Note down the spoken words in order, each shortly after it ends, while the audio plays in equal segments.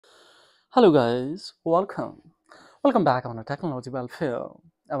Hello guys, welcome back on a technology welfare.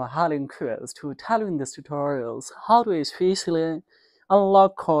 I'm highly encouraged to tell you in this tutorials how to especially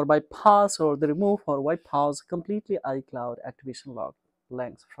unlock or bypass or the remove or bypass completely iCloud activation lock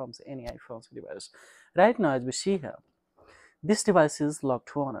links from any iPhone device. Right now as we see here, this device is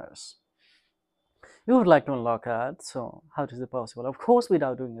locked to owners. You would like to unlock it, so how is it possible? Of course,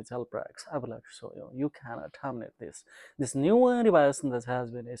 without doing a jailbreaks, I would like to show you. You can terminate this new device that has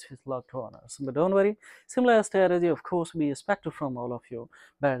been is locked to owners. But don't worry, similar strategy, of course, we expect from all of you.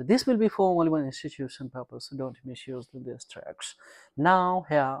 But this will be for only one institution purpose, so don't misuse these tricks. Now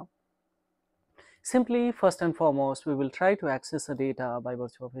here, simply first and foremost, we will try to access the data by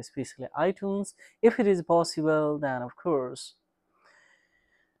virtue of especially iTunes. If it is possible, then of course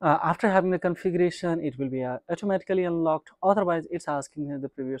after having the configuration, it will be automatically unlocked. Otherwise, it's asking the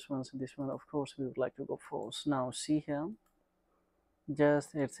previous ones. This one, of course, we would like to go first. Now, see here,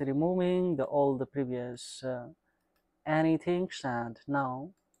 just it's removing all the previous anything, and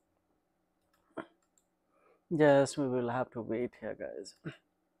now just we will have to wait here, guys.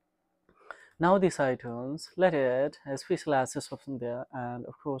 Now this iTunes, let it special access option there, and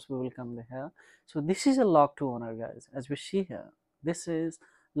of course we will come here. So this is a lock to owner, guys. As we see here, this is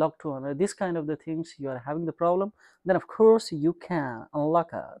lock to owner. This kind of the things you are having the problem, then of course you can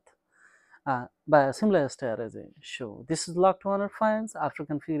unlock it by a similar strategy. So this is lock to owner files. After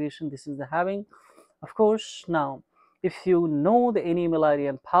configuration, this is the having. Of course, now if you know the any email ID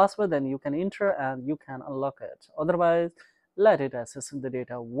and password, then you can enter and you can unlock it. Otherwise, let it access the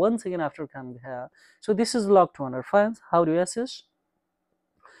data once again after coming here. So this is locked to owner files. How do you access?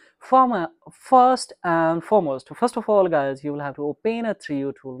 First and foremost, first of all, guys, you will have to open a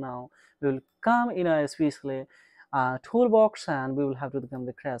 3U tool. Now we will come in a especially toolbox and we will have to become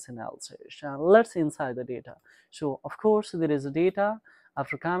the crash analysis. Let's inside the data. So of course there is a data.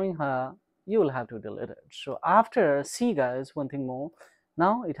 After coming here, you will have to delete it. So after, see guys, one thing more.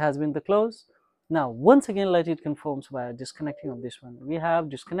 Now it has been the close. Now once again let it confirms by disconnecting of this one. We have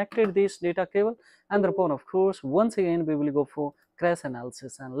disconnected this data cable, and thereupon of course once again we will go for crash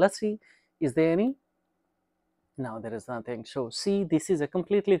analysis and let's see, is there any? Now there is nothing. So see, this is a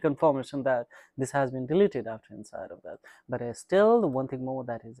completely confirmation that this has been deleted after inside of that. But still the one thing more,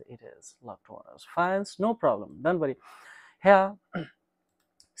 that is it is locked to owners files. No problem, don't worry. Here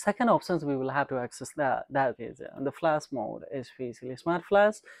second options we will have to access that is the flash mode is basically smart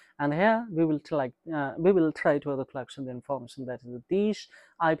flash, and here we will try to other collection the information that is this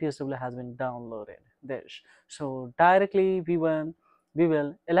IPSW has been downloaded this. So directly we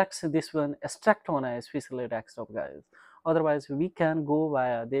will elect this one extract on a especially desktop, guys. Otherwise we can go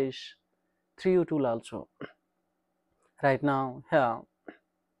via this 3U tool also. Right now here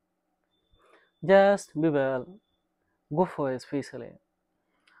just we will go for especially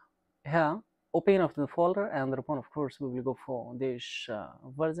here open of the folder, and thereupon of course we will go for this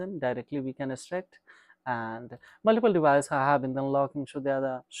version. Directly we can extract, and multiple devices have been unlocking, so there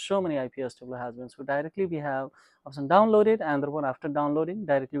are so many IPSW has been. So directly we have option downloaded, and thereupon after downloading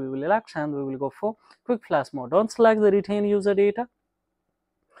directly we will elect and we will go for quick flash mode. Don't select the retain user data,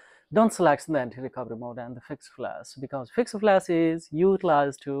 don't select the anti-recovery mode and the fixed flash, because fixed flash is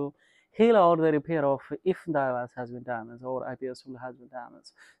utilized to heal out the repair of if the device has been damaged or IPSW has been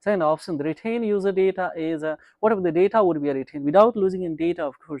damaged. Second option, the retain user data is whatever the data would be retained without losing in data.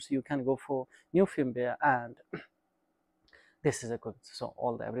 Of course, you can go for new firmware, and this is a good. So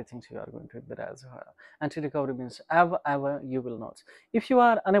all the everything you are going to do as anti-recovery means ever you will not. If you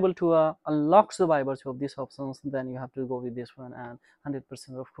are unable to unlock the by virtue of these options, then you have to go with this one, and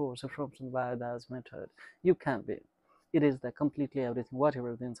 100% of course from by that method you can be. It is the completely everything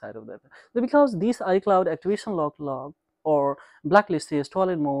whatever the inside of that, because this iCloud activation lock or blacklist is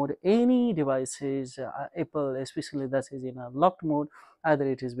toilet mode. Any devices Apple especially that is in a locked mode, either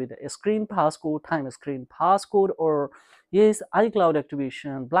it is with a screen passcode, time screen passcode, or yes iCloud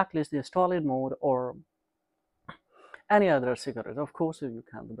activation blacklist is toilet mode, or any other security. Of course you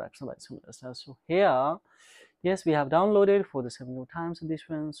can be back by similar stuff. So here yes, we have downloaded for the 7 new times this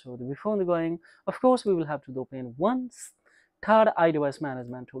one. So before the going, of course we will have to open one third iDevice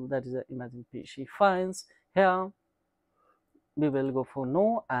management tool, that is the Imagine PC files. Here we will go for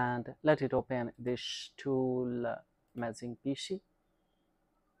no and let it open this tool, Imagine PC.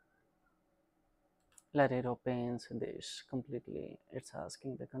 Let it open this completely. It's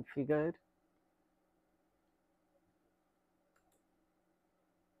asking the configured.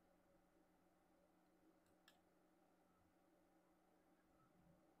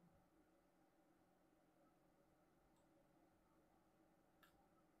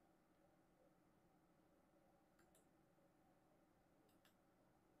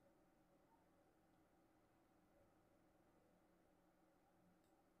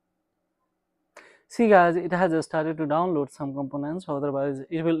 See guys, it has started to download some components, otherwise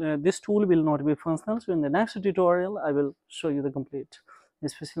it will this tool will not be functional. So in the next tutorial I will show you the complete,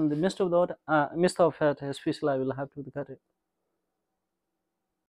 especially in the midst of that midst of it, especially I will have to cut it.